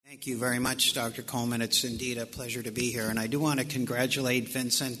Thank you very much, Dr. Coleman. It's indeed a pleasure to be here. And I do want to congratulate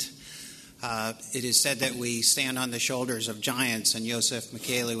Vincent. It is said that we stand on the shoulders of giants, and Joseph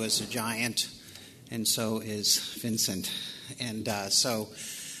Michele was a giant, and so is Vincent. And so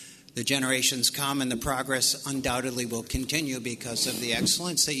the generations come, and the progress undoubtedly will continue because of the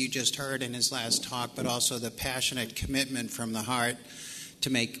excellence that you just heard in his last talk, but also the passionate commitment from the heart to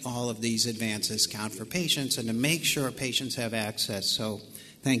make all of these advances count for patients and to make sure patients have access. So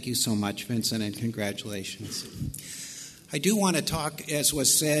thank you so much, Vincent, and congratulations. I do want to talk, as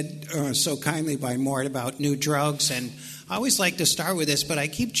was said so kindly by Mort, about new drugs. And I always like to start with this, but I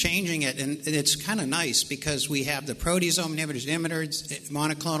keep changing it. And it's kind of nice because we have the proteasome inhibitors,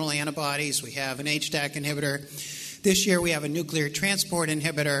 monoclonal antibodies. We have an HDAC inhibitor. This year we have a nuclear transport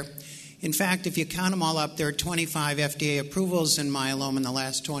inhibitor. In fact, if you count them all up, there are 25 FDA approvals in myeloma in the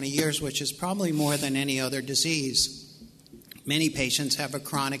last 20 years, which is probably more than any other disease. Many patients have a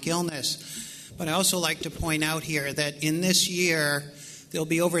chronic illness. But I also like to point out here that in this year, there'll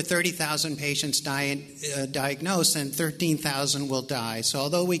be over 30,000 patients diagnosed and 13,000 will die. So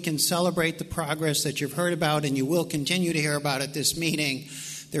although we can celebrate the progress that you've heard about and you will continue to hear about at this meeting,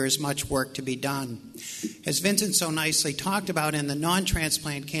 there is much work to be done. As Vincent so nicely talked about in the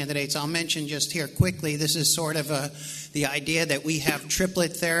non-transplant candidates, I'll mention just here quickly, this is sort of the idea that we have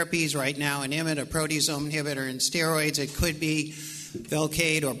triplet therapies right now, an IMiD, a proteasome inhibitor, and steroids. It could be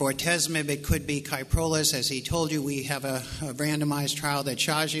Velcade or bortezomib, it could be Kyprolis. As he told you, we have a randomized trial that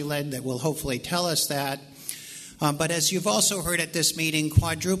Shaji led that will hopefully tell us that. But as you've also heard at this meeting,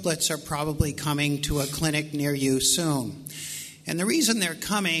 quadruplets are probably coming to a clinic near you soon. And the reason they're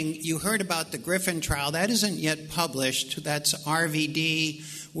coming, you heard about the Griffin trial. That isn't yet published. That's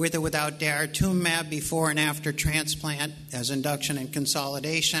RVD with or without daratumumab before and after transplant as induction and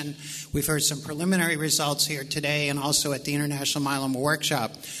consolidation. We've heard some preliminary results here today and also at the International Myeloma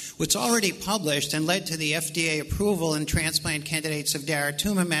Workshop. What's already published and led to the FDA approval in transplant candidates of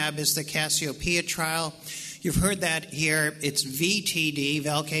daratumumab is the Cassiopeia trial. You've heard that here. It's VTD,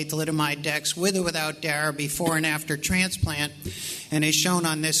 Velcade, thalidomide, dex, with or without DARA before and after transplant. And as shown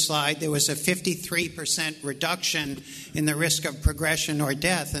on this slide, there was a 53% reduction in the risk of progression or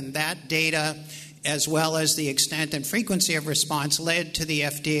death. And that data, as well as the extent and frequency of response, led to the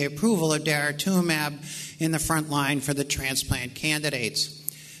FDA approval of daratumumab in the front line for the transplant candidates.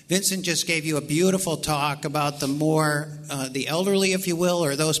 Vincent just gave you a beautiful talk about the elderly, if you will,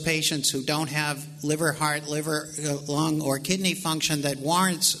 or those patients who don't have liver, heart, lung, or kidney function that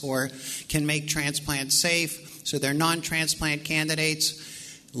warrants or can make transplant safe. So they're non-transplant candidates.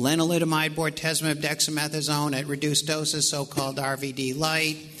 Lenalidomide, bortezomib, dexamethasone at reduced doses, so-called RVD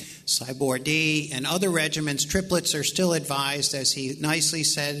light, Cybor-D, and other regimens. Triplets are still advised, as he nicely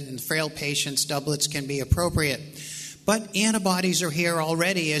said. In frail patients, doublets can be appropriate. But antibodies are here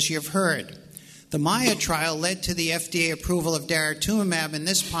already, as you've heard. The MAIA trial led to the FDA approval of daratumumab in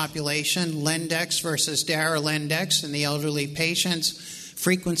this population, Lendex versus Dara-Lendex in the elderly patients.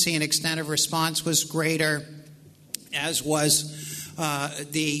 Frequency and extent of response was greater, as was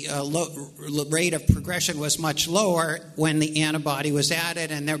the rate of progression was much lower when the antibody was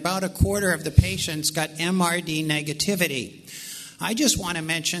added, and about a quarter of the patients got MRD negativity. I just want to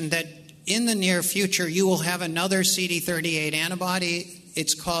mention that in the near future, you will have another CD38 antibody.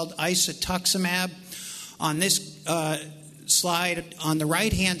 It's called isatuximab. On this slide, on the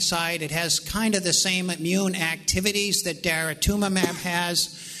right-hand side, it has kind of the same immune activities that daratumumab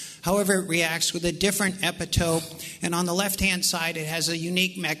has. However, it reacts with a different epitope. And on the left-hand side, it has a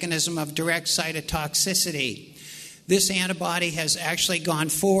unique mechanism of direct cytotoxicity. This antibody has actually gone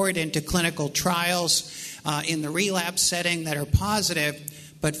forward into clinical trials in the relapse setting that are positive.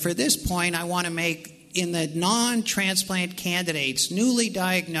 But for this point, I want to make, in the non-transplant candidates, newly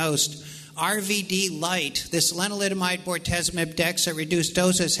diagnosed RVD light, this lenalidomide, bortezomib, dex at reduced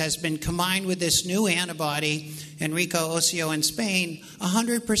doses has been combined with this new antibody, Enrico Ossio in Spain.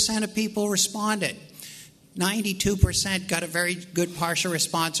 100% of people responded. 92% got a very good partial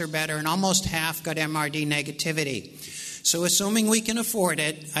response or better, and almost half got MRD negativity. So assuming we can afford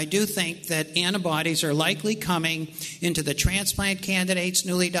it, I do think that antibodies are likely coming into the transplant candidates,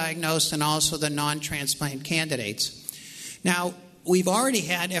 newly diagnosed, and also the non-transplant candidates. Now, we've already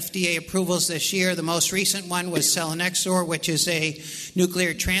had FDA approvals this year. The most recent one was selinexor, which is a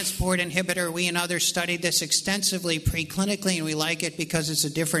nuclear transport inhibitor. We and others studied this extensively preclinically, and we like it because it's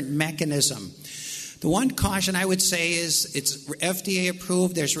a different mechanism. The one caution I would say is it's FDA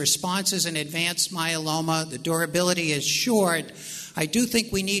approved. There's responses in advanced myeloma. The durability is short. I do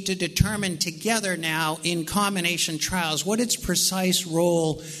think we need to determine together now in combination trials what its precise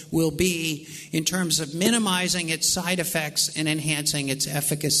role will be in terms of minimizing its side effects and enhancing its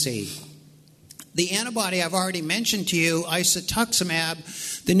efficacy. The antibody I've already mentioned to you,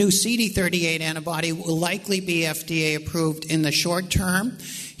 isatuximab, the new CD38 antibody, will likely be FDA approved in the short term.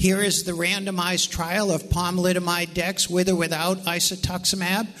 Here is the randomized trial of pomalidomide dex with or without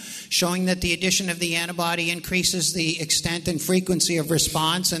isatuximab, showing that the addition of the antibody increases the extent and frequency of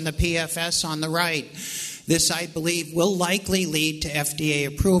response, and the PFS on the right. This, I believe, will likely lead to FDA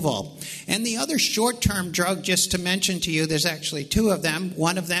approval. And the other short-term drug, just to mention to you, there's actually two of them.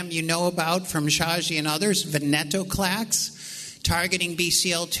 One of them you know about from Shaji and others, venetoclax, targeting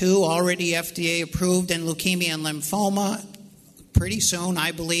BCL2, already FDA approved in leukemia and lymphoma. Pretty soon,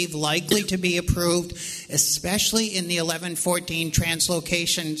 I believe, likely to be approved, especially in the 11-14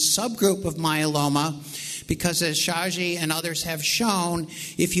 translocation subgroup of myeloma, because as Shaji and others have shown,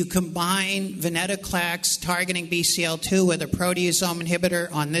 if you combine venetoclax targeting BCL2 with a proteasome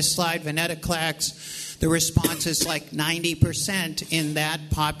inhibitor, on this slide, venetoclax, the response is like 90% in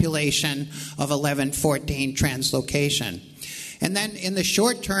that population of 11-14 translocation. And then in the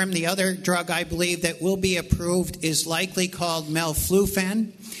short term, the other drug I believe that will be approved is likely called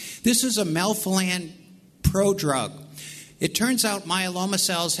melflufen. This is a melphalan prodrug. It turns out myeloma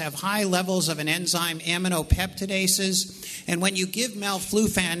cells have high levels of an enzyme, aminopeptidases, and when you give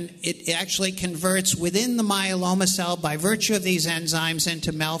melflufen, it actually converts within the myeloma cell by virtue of these enzymes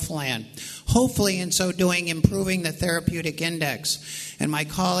into melphalan, hopefully in so doing improving the therapeutic index. And my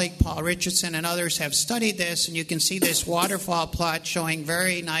colleague Paul Richardson and others have studied this, and you can see this waterfall plot showing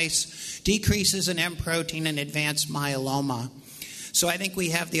very nice decreases in M protein in advanced myeloma. So I think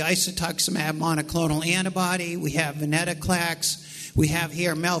we have the isatuximab monoclonal antibody, we have venetoclax, we have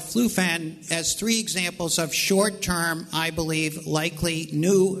here melflufen as three examples of short-term, I believe, likely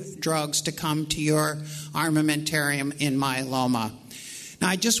new drugs to come to your armamentarium in myeloma. Now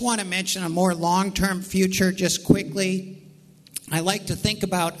I just want to mention a more long-term future just quickly. I like to think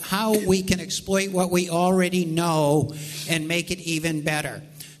about how we can exploit what we already know and make it even better.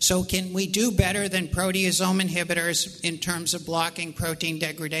 So can we do better than proteasome inhibitors in terms of blocking protein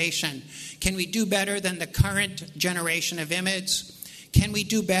degradation? Can we do better than the current generation of IMiDs? Can we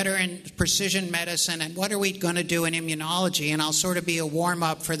do better in precision medicine? And what are we going to do in immunology? And I'll sort of be a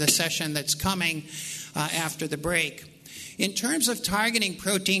warm-up for the session that's coming after the break. In terms of targeting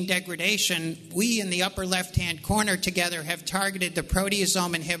protein degradation, we in the upper left-hand corner together have targeted the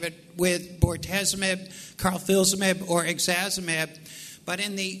proteasome inhibitor with bortezomib, carfilzomib, or ixazomib. But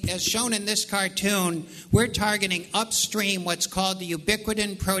as shown in this cartoon, we're targeting upstream what's called the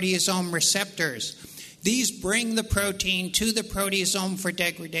ubiquitin proteasome receptors. These bring the protein to the proteasome for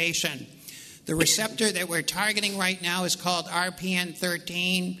degradation. The receptor that we're targeting right now is called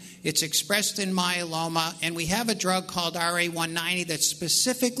RPN13. It's expressed in myeloma, and we have a drug called RA190 that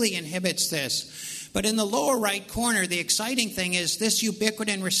specifically inhibits this. But in the lower right corner, the exciting thing is this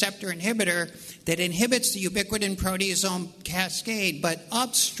ubiquitin receptor inhibitor that inhibits the ubiquitin proteasome cascade, but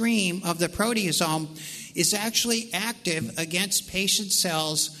upstream of the proteasome is actually active against patient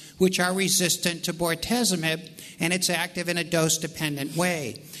cells which are resistant to bortezomib, and it's active in a dose-dependent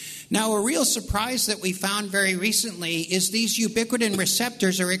way. Now, a real surprise that we found very recently is these ubiquitin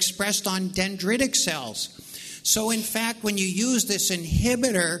receptors are expressed on dendritic cells. So, in fact, when you use this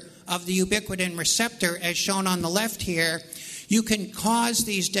inhibitor of the ubiquitin receptor, as shown on the left here, you can cause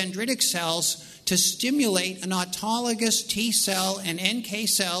these dendritic cells to stimulate an autologous T cell and NK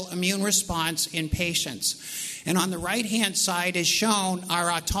cell immune response in patients. And on the right-hand side is shown our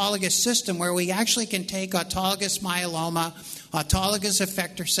autologous system where we actually can take autologous myeloma, autologous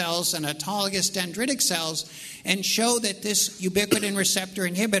effector cells, and autologous dendritic cells and show that this ubiquitin receptor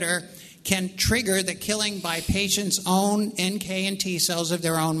inhibitor can trigger the killing by patients' own NK and T cells of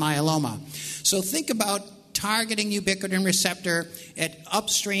their own myeloma. So think about targeting ubiquitin receptor at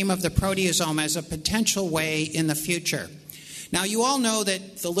upstream of the proteasome as a potential way in the future. Now, you all know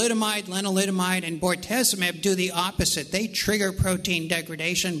that thalidomide, lenalidomide, and bortezomib do the opposite. They trigger protein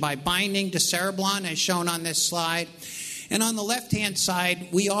degradation by binding to cereblon, as shown on this slide. And on the left-hand side,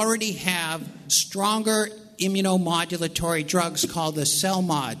 we already have stronger immunomodulatory drugs called the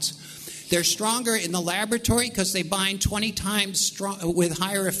CELMoDs. They're stronger in the laboratory because they bind 20 times with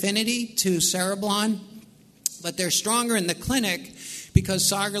higher affinity to cereblon, but they're stronger in the clinic because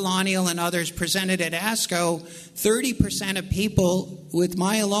Sagar and others presented at ASCO, 30% of people with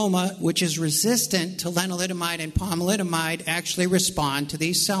myeloma, which is resistant to lenalidomide and pomalidomide, actually respond to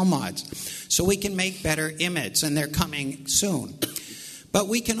these CELMoDs. So we can make better IMiDs, and they're coming soon. But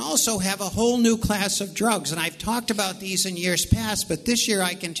we can also have a whole new class of drugs, and I've talked about these in years past, but this year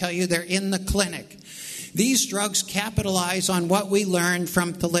I can tell you they're in the clinic. These drugs capitalize on what we learned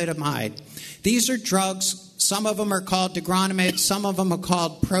from thalidomide. These are drugs, some of them are called degronimide, some of them are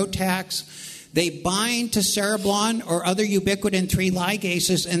called Protax. They bind to cereblon or other ubiquitin-3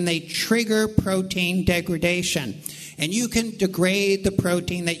 ligases, and they trigger protein degradation. And you can degrade the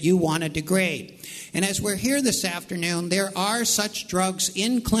protein that you want to degrade. And as we're here this afternoon, there are such drugs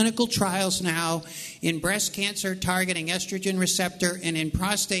in clinical trials now in breast cancer targeting estrogen receptor and in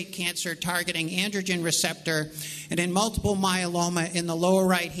prostate cancer targeting androgen receptor. And in multiple myeloma, in the lower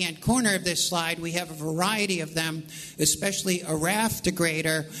right-hand corner of this slide, we have a variety of them, especially a RAF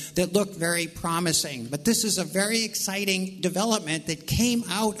degrader, that look very promising. But this is a very exciting development that came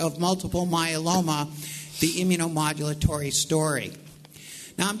out of multiple myeloma, the immunomodulatory story.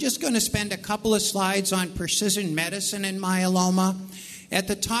 Now, I'm just going to spend a couple of slides on precision medicine in myeloma. At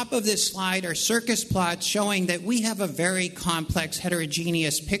the top of this slide are circus plots showing that we have a very complex,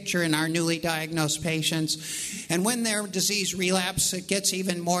 heterogeneous picture in our newly diagnosed patients. And when their disease relapse, it gets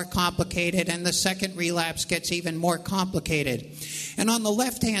even more complicated, and the second relapse gets even more complicated. And on the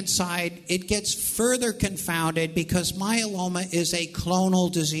left-hand side, it gets further confounded because myeloma is a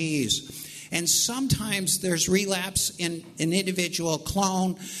clonal disease. And sometimes there's relapse in an individual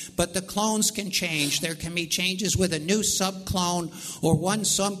clone, but the clones can change. There can be changes with a new subclone, or one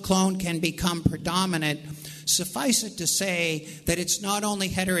subclone can become predominant. Suffice it to say that it's not only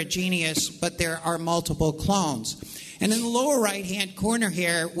heterogeneous, but there are multiple clones. And in the lower right-hand corner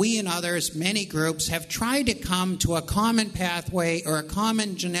here, we and others, many groups, have tried to come to a common pathway or a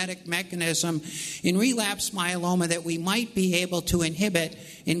common genetic mechanism in relapsed myeloma that we might be able to inhibit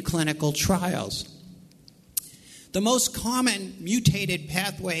in clinical trials. The most common mutated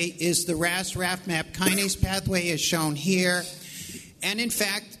pathway is the RAS-RAF-MAP kinase pathway, as shown here. And in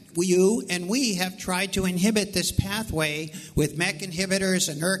fact, you and we have tried to inhibit this pathway with MEK inhibitors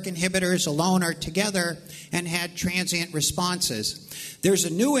and ERK inhibitors alone or together and had transient responses. There's a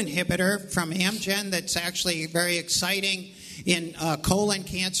new inhibitor from Amgen that's actually very exciting in colon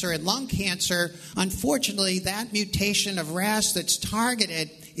cancer and lung cancer. Unfortunately, that mutation of RAS that's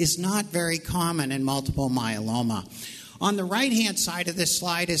targeted is not very common in multiple myeloma. On the right-hand side of this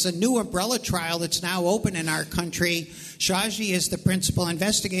slide is a new umbrella trial that's now open in our country. Shaji is the principal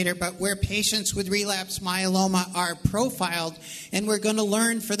investigator, but where patients with relapsed myeloma are profiled, and we're going to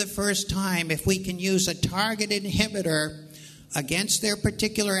learn for the first time if we can use a targeted inhibitor against their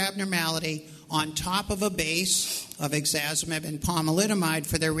particular abnormality on top of a base of ixazomib and pomalidomide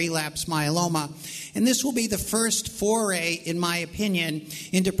for their relapsed myeloma. And this will be the first foray, in my opinion,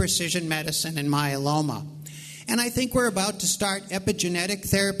 into precision medicine in myeloma. And I think we're about to start epigenetic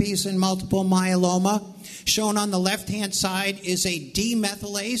therapies in multiple myeloma. Shown on the left-hand side is a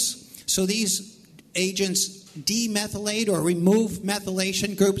demethylase. So these agents demethylate or remove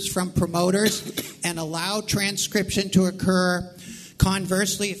methylation groups from promoters and allow transcription to occur.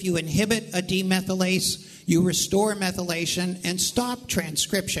 Conversely, if you inhibit a demethylase, you restore methylation and stop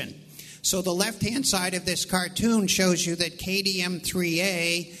transcription. So the left-hand side of this cartoon shows you that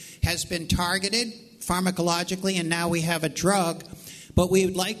KDM3A has been targeted pharmacologically, and now we have a drug, but we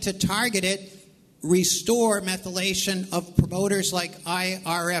would like to target it, restore methylation of promoters like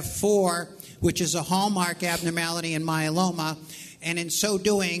IRF4, which is a hallmark abnormality in myeloma, and in so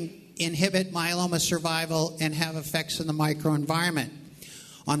doing, inhibit myeloma survival and have effects in the microenvironment.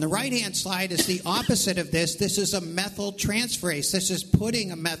 On the right-hand side is the opposite of this. This is a methyltransferase. This is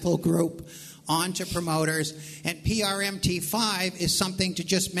putting a methyl group onto promoters, and PRMT5 is something to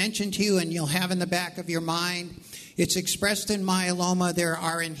just mention to you and you'll have in the back of your mind. It's expressed in myeloma. There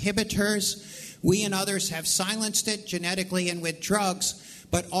are inhibitors. We and others have silenced it genetically and with drugs,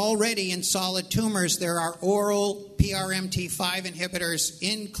 but already in solid tumors there are oral PRMT5 inhibitors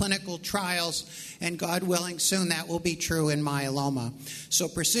in clinical trials, and God willing, soon that will be true in myeloma. So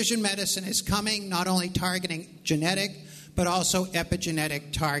precision medicine is coming, not only targeting genetic, but also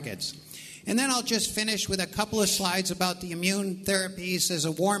epigenetic targets. And then I'll just finish with a couple of slides about the immune therapies as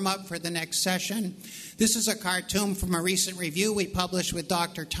a warm-up for the next session. This is a cartoon from a recent review we published with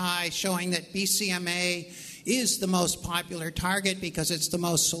Dr. Tai showing that BCMA is the most popular target because it's the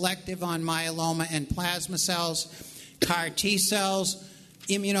most selective on myeloma and plasma cells. CAR T cells,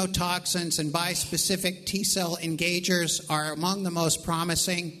 immunotoxins, and bispecific T-cell engagers are among the most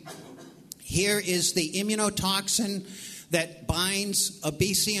promising. Here is the immunotoxin that binds a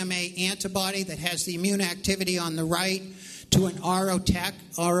BCMA antibody that has the immune activity on the right to an auristatin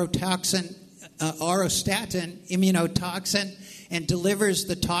immunotoxin and delivers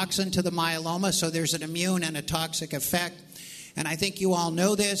the toxin to the myeloma, so there's an immune and a toxic effect. And I think you all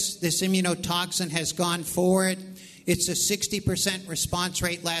know this. This immunotoxin has gone forward. It's a 60% response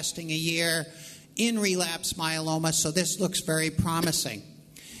rate lasting a year in relapse myeloma, so this looks very promising.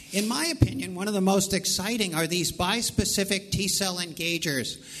 In my opinion, one of the most exciting are these bispecific T-cell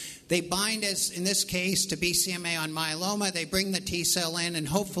engagers. They bind, as in this case, to BCMA on myeloma. They bring the T-cell in, and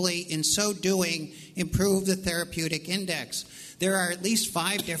hopefully, in so doing, improve the therapeutic index. There are at least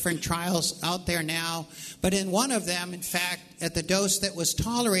 5 different trials out there now, but in one of them, in fact, at the dose that was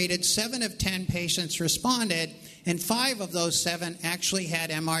tolerated, 7 of 10 patients responded, and 5 of those 7 actually had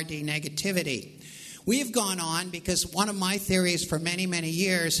MRD negativity. We have gone on, because one of my theories for many, many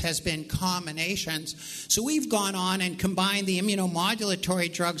years has been combinations. So we've gone on and combined the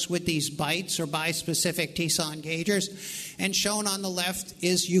immunomodulatory drugs with these BiTEs, or bispecific T-cell engagers. And shown on the left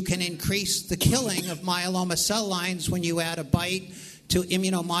is you can increase the killing of myeloma cell lines when you add a BiTE to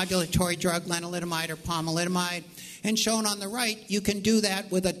immunomodulatory drug, lenalidomide or pomalidomide. And shown on the right, you can do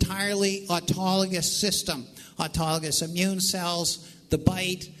that with entirely autologous system, autologous immune cells, the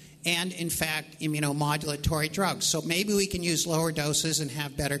BiTE, and, in fact, immunomodulatory drugs. So maybe we can use lower doses and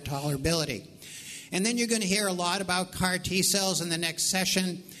have better tolerability. And then you're going to hear a lot about CAR T-cells in the next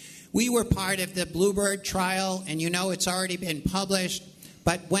session. We were part of the Bluebird trial, and you know it's already been published.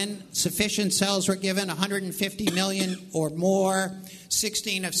 But when sufficient cells were given, 150 million or more,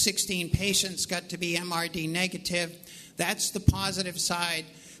 16 of 16 patients got to be MRD negative. That's the positive side.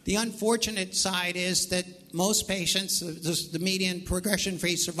 The unfortunate side is that most patients, the median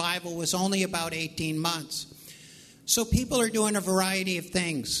progression-free survival was only about 18 months. So people are doing a variety of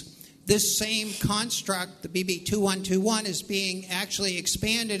things. This same construct, the BB2121, is being actually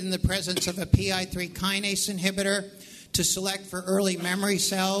expanded in the presence of a PI3 kinase inhibitor to select for early memory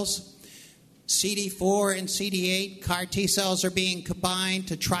cells. CD4 and CD8 CAR T cells are being combined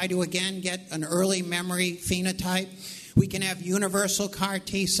to try to again get an early memory phenotype. We can have universal CAR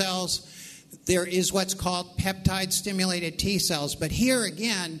T cells. There is what's called peptide-stimulated T cells. But here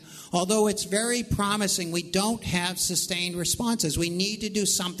again, although it's very promising, we don't have sustained responses. We need to do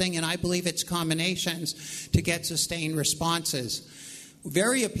something, and I believe it's combinations, to get sustained responses.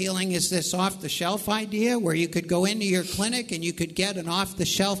 Very appealing is this off-the-shelf idea where you could go into your clinic and you could get an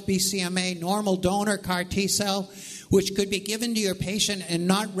off-the-shelf BCMA normal donor CAR T cell, which could be given to your patient and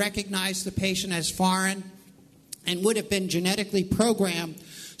not recognize the patient as foreign, and would have been genetically programmed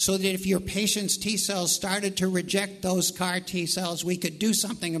so that if your patient's T cells started to reject those CAR T cells, we could do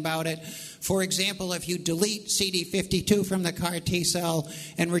something about it. For example, if you delete CD52 from the CAR T cell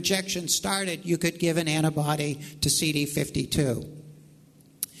and rejection started, you could give an antibody to CD52.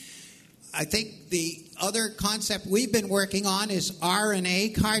 I think the other concept we've been working on is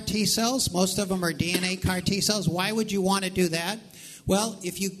RNA CAR T cells. Most of them are DNA CAR T cells. Why would you want to do that? Well,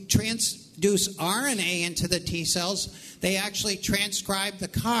 if you transduce RNA into the T cells, they actually transcribe the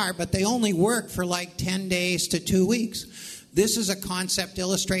CAR, but they only work for like 10 days to 2 weeks. This is a concept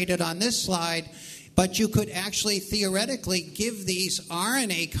illustrated on this slide, but you could actually theoretically give these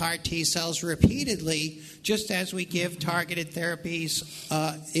RNA CAR T cells repeatedly, just as we give targeted therapies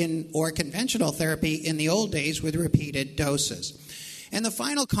or conventional therapy in the old days with repeated doses. And the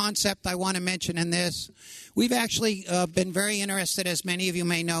final concept I want to mention in this, we've actually been very interested, as many of you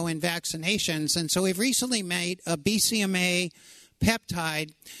may know, in vaccinations. And so we've recently made a BCMA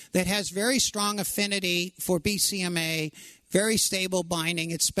peptide that has very strong affinity for BCMA, very stable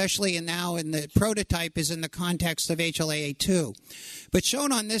binding, especially now in the prototype is in the context of HLA-A2. But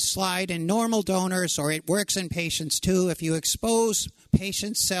shown on this slide in normal donors, or it works in patients too, if you expose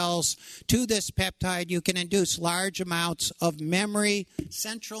patient cells to this peptide, you can induce large amounts of memory,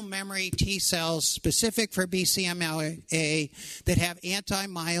 central memory T cells specific for BCMA that have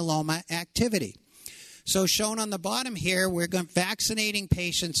anti-myeloma activity. So shown on the bottom here, we're vaccinating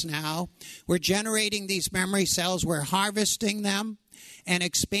patients now. We're generating these memory cells. We're harvesting them and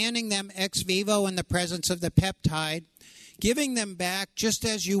expanding them ex vivo in the presence of the peptide, giving them back just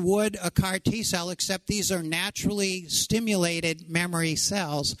as you would a CAR T cell, except these are naturally stimulated memory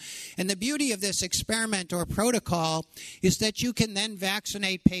cells. And the beauty of this experiment or protocol is that you can then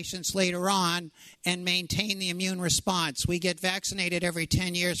vaccinate patients later on and maintain the immune response. We get vaccinated every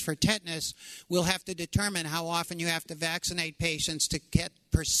 10 years for tetanus. We'll have to determine how often you have to vaccinate patients to get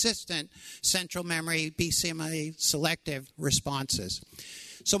persistent central memory BCMA selective responses.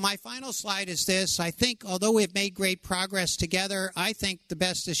 So my final slide is this. I think although we've made great progress together, I think the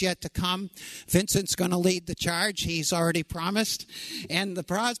best is yet to come. Vincent's going to lead the charge. He's already promised. And the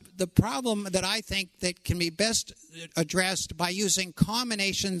problem that I think that can be best addressed by using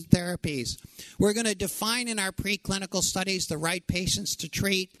combination therapies. We're going to define in our preclinical studies the right patients to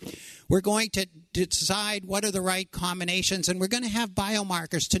treat. We're going to decide what are the right combinations, and we're going to have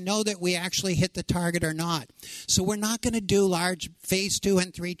biomarkers to know that we actually hit the target or not. So we're not going to do large phase 2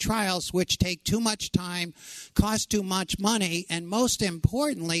 and 3 trials, which take too much time, cost too much money, and most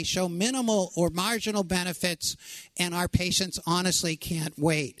importantly, show minimal or marginal benefits, and our patients honestly can't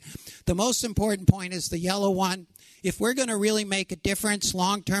wait. The most important point is the yellow one. If we're going to really make a difference,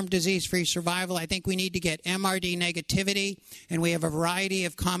 long-term disease-free survival, I think we need to get MRD negativity, and we have a variety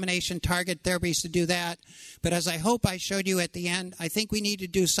of combination target therapies to do that. But as I hope I showed you at the end, I think we need to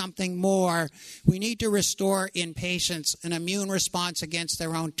do something more. We need to restore in patients an immune response against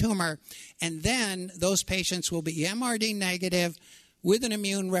their own tumor, and then those patients will be MRD negative, with an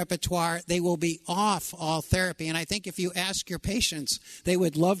immune repertoire. They will be off all therapy. And I think if you ask your patients, they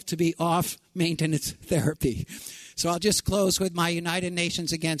would love to be off maintenance therapy. So I'll just close with my United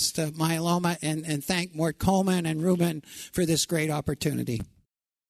Nations Against Myeloma and thank Mort Coleman and Ruben for this great opportunity.